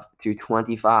him up to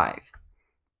 25.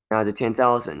 Now to Chance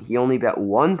Ellison, he only bet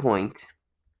 1 point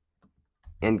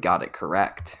and got it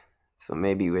correct. So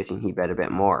maybe wishing he bet a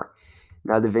bit more.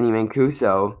 Now to Vinny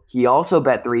Mancuso, he also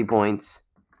bet 3 points,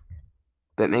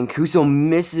 but Mancuso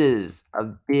misses. A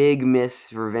big miss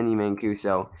for Vinny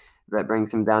Mancuso. That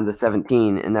brings him down to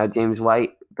 17. And now James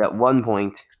White bet 1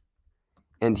 point,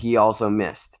 and he also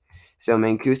missed. So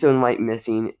Mancuso and White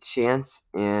missing, Chance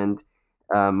and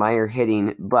Meyer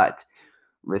hitting, but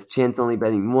with Chance only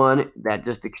betting 1, that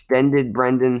just extended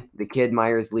Brendan, the Kid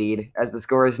Meyer's lead. As the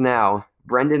score is now,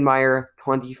 Brendan Meyer,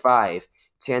 25,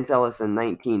 Chance Ellison,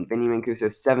 19, Vinny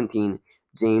Mancuso, 17,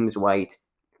 James White,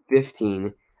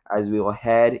 15, as we will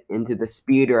head into the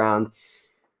speed round.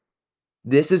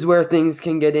 This is where things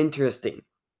can get interesting.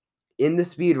 In the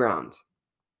speed round,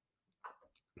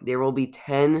 there will be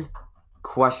 10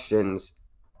 questions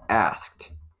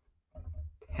asked.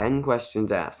 10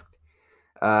 questions asked.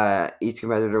 Each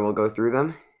competitor will go through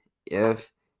them.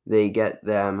 If they get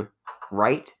them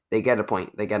right, they get a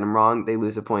point. They get them wrong, they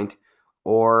lose a point.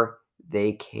 Or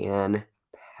they can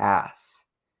pass.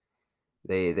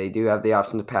 They do have the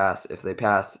option to pass. If they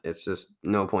pass, it's just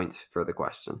no points for the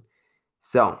question.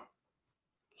 So,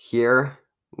 here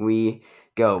we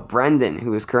go. Brendan,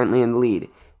 who is currently in the lead,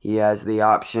 he has the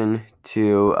option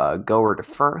to go or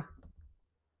defer.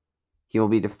 He will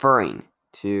be deferring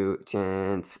to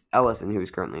Chance Ellison, who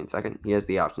is currently in second. He has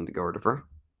the option to go or defer.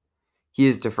 He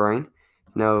is deferring.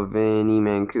 It's now Vinny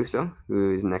Mancuso,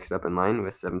 who is next up in line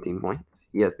with 17 points.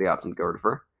 He has the option to go or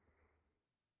defer.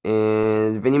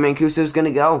 And Vinny Mancuso is going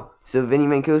to go. So Vinny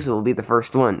Mancuso will be the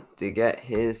first one to get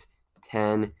his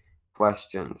 10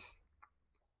 questions.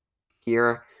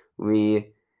 Here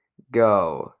we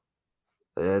go.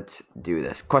 Let's do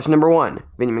this. Question number 1,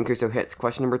 Vinny Mancuso hits.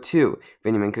 Question number 2,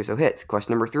 Vinny Mancuso hits.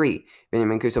 Question number 3, Vinny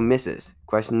Mancuso misses.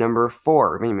 Question number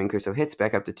 4, Vinny Mancuso hits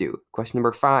back up to 2. Question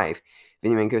number 5,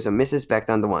 Vinny Mancuso misses back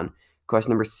down to 1.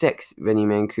 Question number 6, Vinny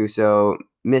Mancuso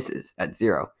misses at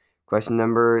 0. Question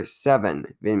number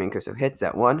 7, Vinny Mancuso hits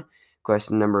at 1.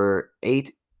 Question number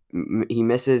 8, he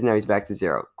misses. Now he's back to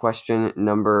 0. Question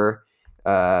number,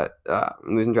 I'm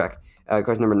losing track.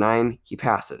 Question number 9, he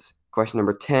passes. Question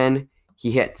number 10,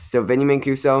 he hits. So Vinny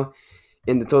Mancuso,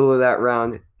 in the total of that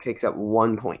round, picks up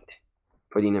 1 point,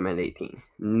 putting him at 18.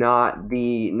 Not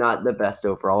the best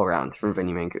overall round from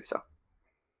Vinny Mancuso.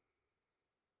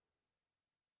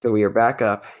 So we are back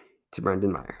up to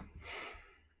Brendan Meyer.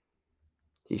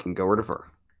 He can go or defer.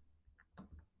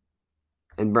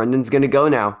 And Brendan's going to go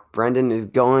now. Brendan is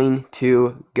going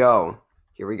to go.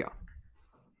 Here we go.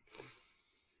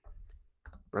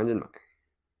 Brendan Meyer.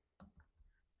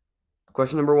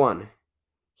 Question number 1,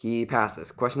 he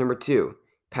passes. Question number 2,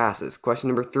 passes. Question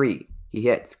number 3, he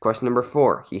hits. Question number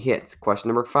 4, he hits. Question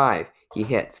number 5, he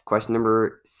hits. Question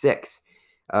number 6,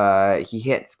 he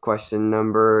hits. Question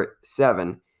number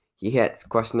 7, he hits.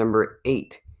 Question number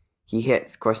 8, he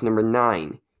hits. Question number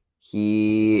 9,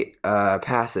 he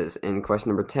passes. And question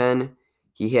number 10,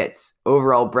 he hits.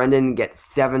 Overall, Brendan gets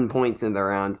 7 points in the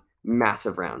round.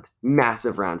 Massive round.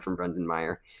 Massive round from Brendan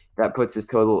Meyer. That puts his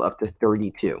total up to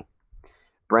 32.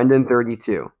 Brendan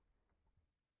 32,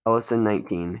 Ellison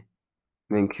 19,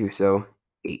 Mancuso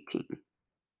 18.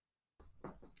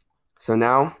 So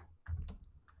now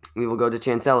we will go to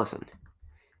Chance Ellison.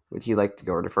 Would he like to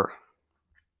go or defer?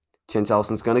 Chance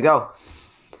Ellison's going to go.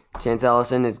 Chance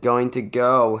Ellison is going to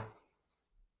go.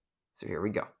 So here we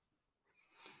go.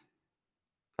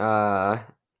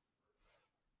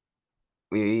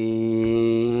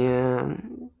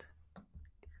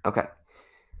 Okay.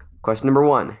 Question number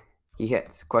 1, he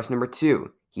hits. Question number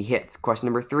 2, he hits. Question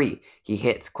number 3, he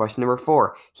hits. Question number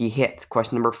 4, he hits.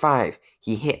 Question number 5,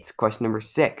 he hits. Question number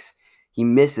 6, he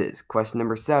misses. Question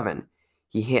number 7,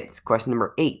 he hits. Question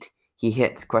number 8, he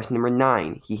hits. Question number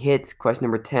 9, he hits. Question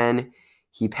number 10,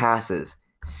 he passes.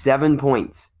 7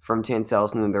 points from Chance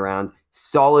Ellison in the round.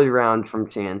 Solid round from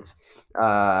Chance.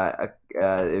 It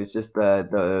was just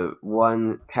the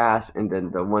one pass, and then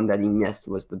the one that he missed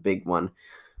was the big one.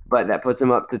 But that puts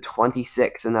him up to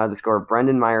 26. And now the score: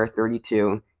 Brendan Meyer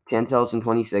 32, Chance Ellison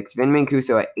 26. Vin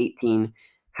Mancuso at 18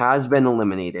 has been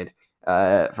eliminated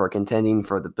for contending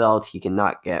for the belt. He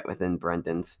cannot get within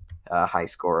Brendan's high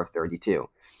score of 32.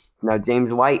 Now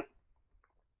James White,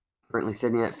 currently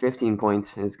sitting at 15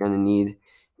 points, is going to need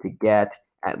to get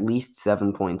at least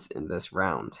 7 points in this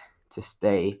round to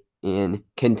stay in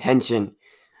contention.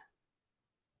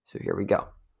 So here we go.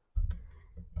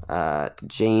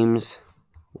 James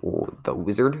the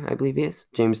Wizard, I believe he is.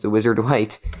 James the Wizard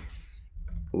White.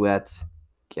 Let's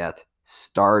get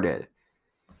started.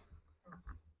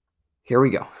 Here we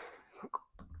go.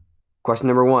 Question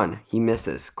number 1, he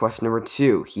misses. Question number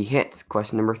 2, he hits.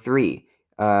 Question number 3,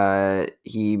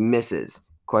 he misses.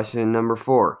 Question number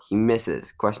 4, he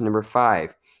misses. Question number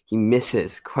 5, he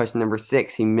misses. Question number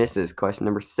 6, he misses. Question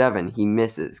number 7, he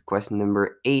misses. Question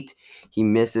number 8, he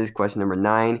misses. Question number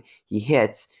 9, he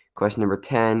hits. Question number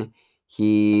 10,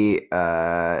 he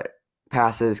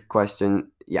passes. He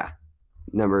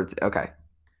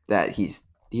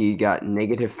got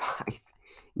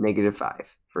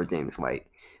 -5 for James White.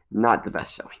 Not the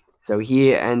best showing. So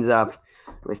he ends up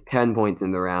with 10 points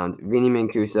in the round. Vinny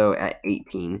Mancuso at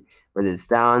 18, but it's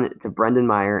down to Brendan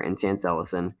Meyer and Chance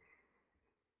Ellison.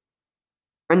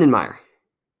 Brendan Meyer,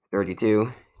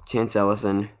 32. Chance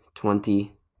Ellison,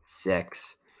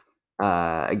 26.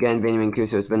 Again, Vinny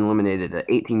Mancuso has been eliminated at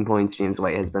 18 points. James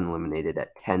White has been eliminated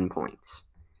at 10 points.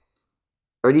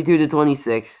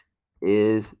 32-26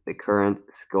 is the current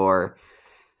score.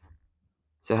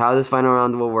 So how this final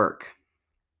round will work: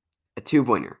 a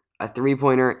 2-pointer, a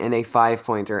 3-pointer, and a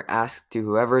 5-pointer asked to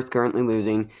whoever is currently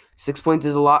losing. 6 points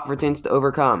is a lot for Chance to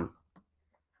overcome,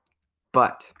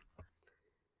 but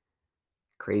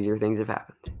crazier things have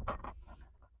happened.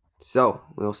 So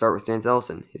we'll start with Chance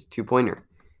Ellison. His 2-pointer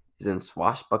is in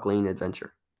Swashbuckling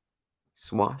Adventure.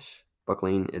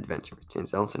 Swashbuckling Adventure.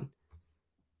 Chance Ellison,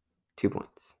 2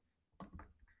 points.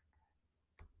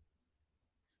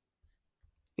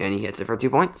 And he hits it for 2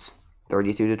 points.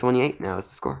 32-28 now is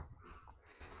the score.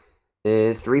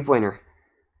 His 3-pointer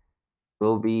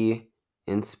will be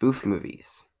in Spoof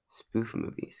Movies. Spoof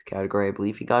Movies category, I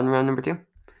believe he got in round number 2.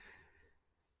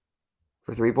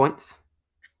 For 3 points.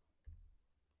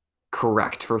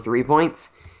 Correct, for 3 points.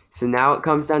 So now it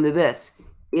comes down to this.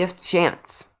 If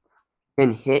Chance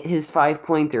can hit his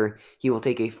 5-pointer, he will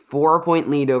take a 4-point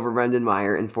lead over Brendan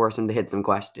Meyer and force him to hit some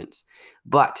questions.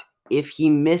 But if he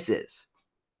misses,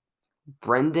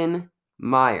 Brendan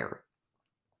Meyer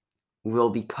will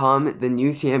become the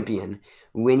new champion,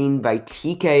 winning by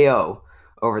TKO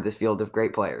over this field of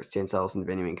great players: Chance Ellison,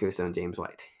 Vinny Mancuso, and James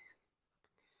White.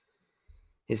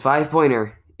 His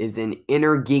 5-pointer is in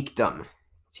Inner Geekdom.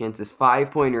 Chance's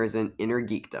 5-pointer is in Inner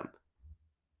Geekdom.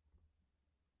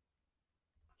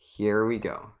 Here we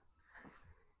go.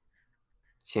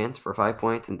 Chance for 5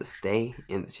 points and to stay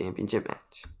in the championship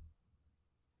match.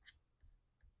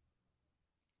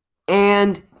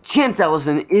 And Chance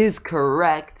Ellison is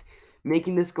correct,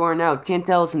 making the score now: Chance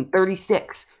Ellison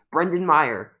 36, Brendan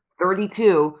Meyer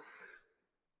 32.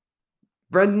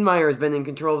 Brendan Meyer has been in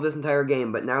control of this entire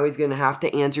game, but now he's going to have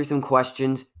to answer some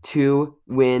questions to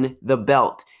win the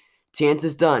belt. Chance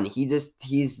is done.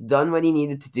 He's done what he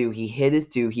needed to do. He hit his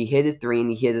 2, he hit his 3, and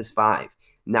he hit his 5.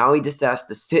 Now he just has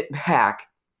to sit back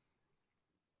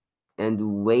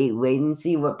and wait and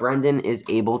see what Brendan is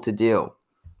able to do.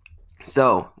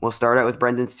 So we'll start out with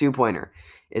Brendan's 2-pointer.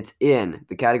 It's in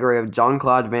the category of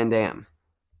Jean-Claude Van Damme.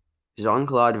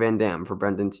 Jean-Claude Van Damme for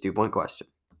Brendan's 2-point question.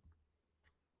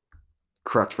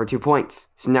 Correct for 2 points.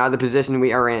 So now the position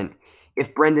we are in: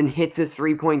 if Brendan hits his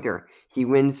 3-pointer, he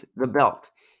wins the belt.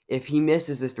 If he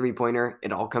misses his 3-pointer,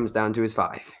 it all comes down to his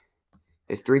 5.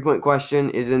 His 3-point question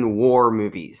is in War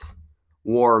Movies.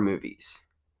 War Movies.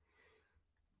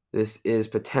 This is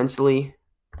potentially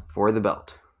for the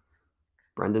belt.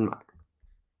 Brendan Meyer.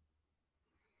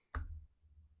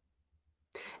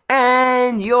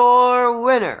 And your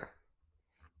winner,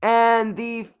 and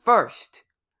the first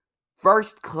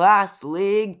class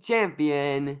league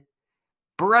champion,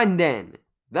 Brendan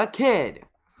the Kid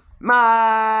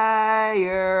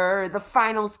Meyer. The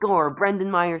final score: Brendan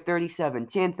Meyer 37,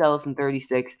 Chance Ellison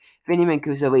 36, Vinny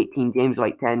Mancuso 18, James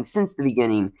White 10. Since the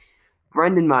beginning,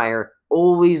 Brendan Meyer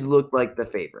always looked like the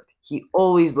favorite. He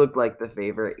always looked like the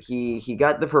favorite. He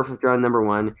got the perfect round number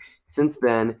one. Since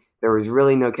then, there was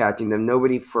really no catching them.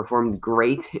 Nobody performed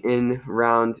great in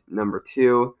round number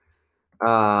two.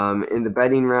 In the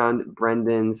betting round,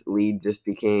 Brendan's lead just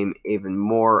became even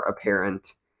more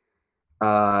apparent.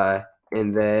 And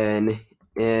then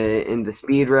in the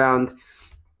speed round,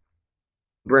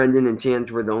 Brendan and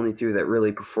Chance were the only two that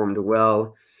really performed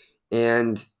well.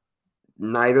 And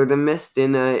neither of them missed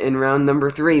in round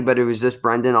number three, but it was just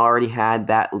Brendan already had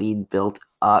that lead built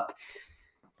up.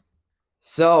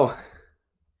 So,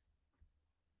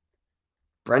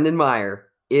 Brendan Meyer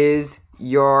is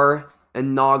your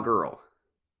inaugural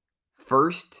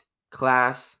first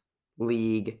class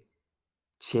league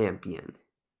champion.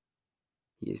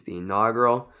 He is the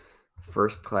inaugural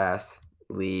first class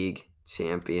league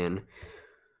champion.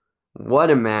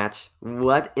 What a match.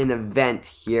 What an event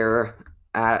here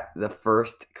at the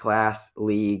first class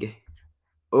league.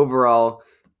 Overall,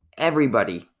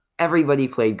 everybody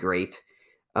played great.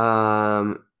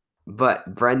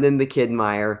 But Brendan the Kid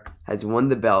Meyer has won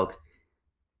the belt.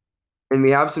 And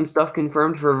we have some stuff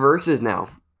confirmed for versus now.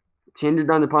 Chandra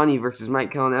Dondapani versus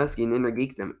Mike Kalinowski in Inner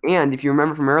Geekdom. And if you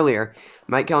remember from earlier,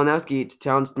 Mike Kalinowski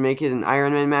challenged to make it an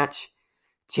Ironman match.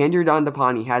 Chandra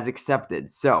Dondapani has accepted.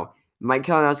 So, Mike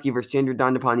Kalinowski versus Chandra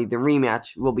Dondapani, the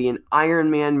rematch, will be an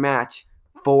Ironman match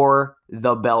for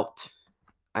the belt.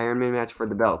 Ironman match for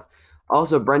the belt.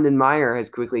 Also, Brendan Meyer has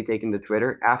quickly taken to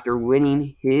Twitter after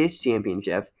winning his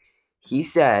championship. He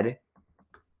said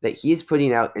that he is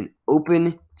putting out an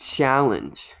open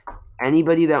challenge.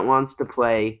 Anybody that wants to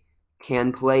play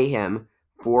can play him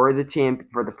for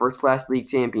the first class league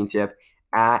championship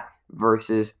at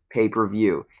versus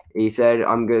pay-per-view. He said,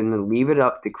 I'm going to leave it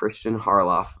up to Christian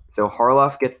Harloff. So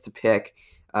Harloff gets to pick.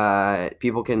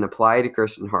 People can apply to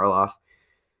Christian Harloff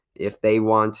if they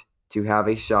want to have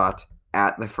a shot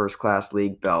at the first class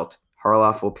league belt.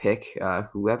 Harloff will pick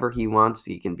whoever he wants.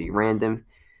 He can be random.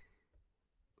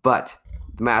 But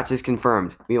the match is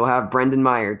confirmed. We will have Brendan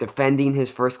Meyer defending his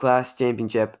first class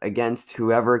championship against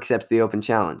whoever accepts the open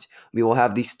challenge. We will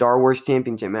have the Star Wars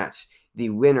championship match. The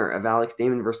winner of Alex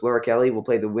Damon versus Laura Kelly will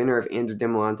play the winner of Andrew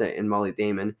DeMolanta and Molly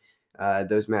Damon.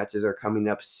 Those matches are coming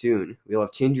up soon. We'll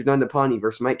have Chandra Dondapani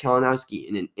versus Mike Kalinowski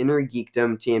in an Inner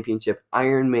Geekdom Championship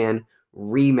Ironman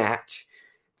rematch.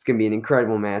 It's going to be an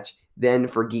incredible match. Then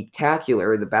for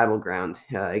Geektacular, the Battleground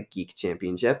Geek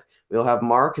Championship, we'll have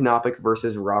Mark Knopik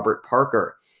versus Robert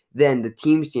Parker. Then the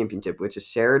Teams Championship, which is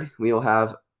shared, we will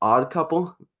have Odd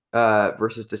Couple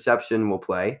versus Deception will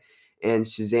play, and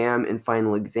Shazam and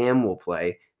Final Exam will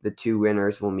play. The two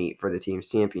winners will meet for the Teams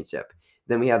Championship.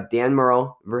 Then we have Dan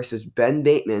Murrell versus Ben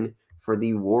Bateman for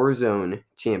the Warzone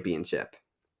Championship.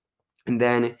 And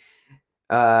then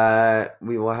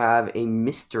we will have a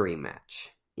mystery match.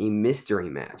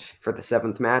 For the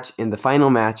seventh match. And the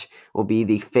final match will be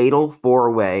the Fatal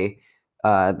 4-Way,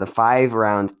 the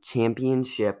 5-round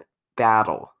championship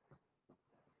battle.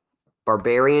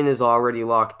 Barbarian is already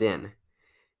locked in.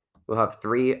 We'll have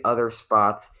 3 other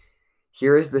spots.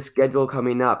 Here is the schedule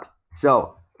coming up.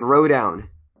 So, Throwdown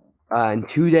in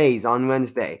 2 days on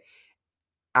Wednesday.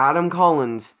 Adam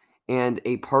Collins and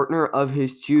a partner of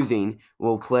his choosing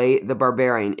will play the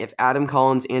Barbarian. If Adam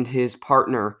Collins and his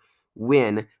partner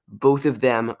win, both of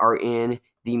them are in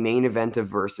the main event of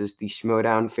Versus, the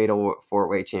Schmoedown Fatal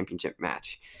 4-Way Championship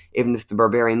match. Even if the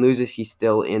Barbarian loses, he's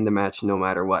still in the match no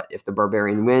matter what. If the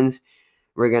Barbarian wins,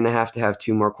 we're going to have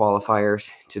 2 more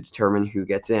qualifiers to determine who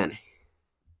gets in.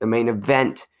 The main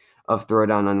event of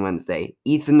Throwdown on Wednesday,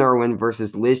 Ethan Irwin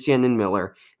versus Liz Shannon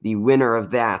Miller. The winner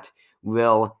of that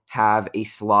will have a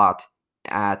slot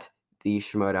at the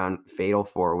Schmoedown Fatal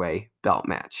 4-Way belt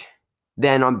match.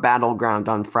 Then on Battleground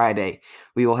on Friday,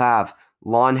 we will have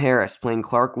Lon Harris playing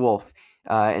Clark Wolf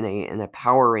in a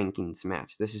power rankings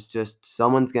match. This is just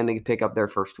someone's going to pick up their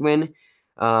first win.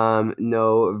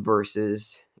 No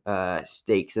versus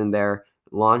stakes in there.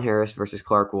 Lon Harris versus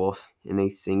Clark Wolf in a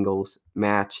singles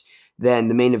match. Then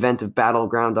the main event of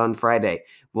Battleground on Friday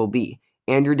will be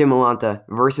Andrew DeMolanta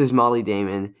versus Molly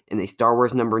Damon in a Star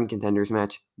Wars Number 1 Contenders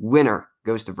match. Winner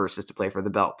goes to Versus to play for the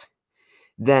belt.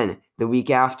 Then, the week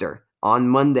after, on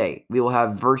Monday, we will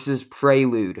have Versus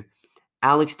Prelude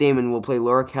Alex Damon will play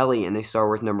Laura Kelly in a Star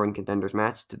Wars number one contenders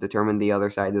match to determine the other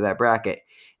side of that bracket.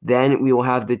 Then we will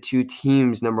have the two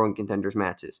teams number one contenders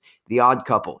matches. The Odd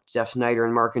Couple, Jeff Snyder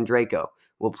and Mark Draco,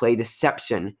 will play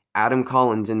Deception, Adam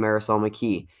Collins and Marisol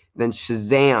McKee. Then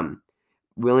Shazam,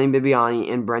 William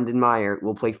Bibiani and Brendan Meyer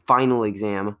will play Final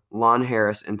Exam, Lon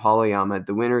Harris and Paul Oyama.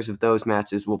 The winners of those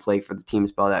matches will play for the Team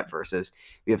Spelled Out Versus.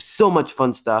 We have so much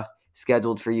fun stuff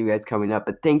scheduled for you guys coming up,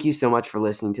 but thank you so much for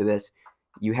listening to this.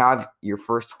 You have your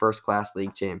first class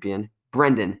league champion,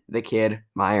 Brendan the Kid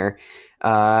Meyer.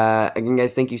 Again,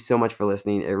 guys, thank you so much for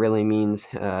listening. It really means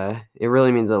a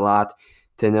lot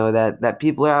to know that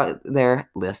people are out there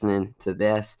listening to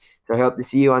this. So I hope to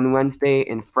see you on Wednesday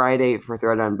and Friday for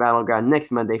Throwdown Battleground,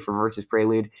 next Monday for Versus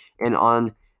Prelude, and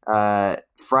on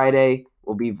Friday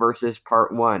will be Versus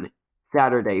Part 1,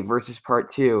 Saturday Versus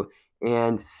Part 2,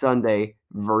 and Sunday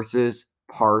Versus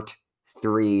Part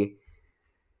 3.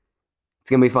 It's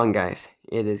going to be fun, guys.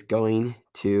 It is going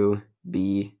to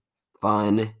be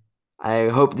fun. I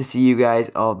hope to see you guys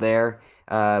all there.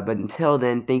 But until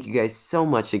then, thank you guys so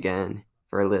much again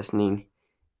for listening.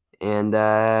 And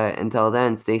until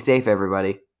then, stay safe,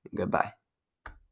 everybody. Goodbye.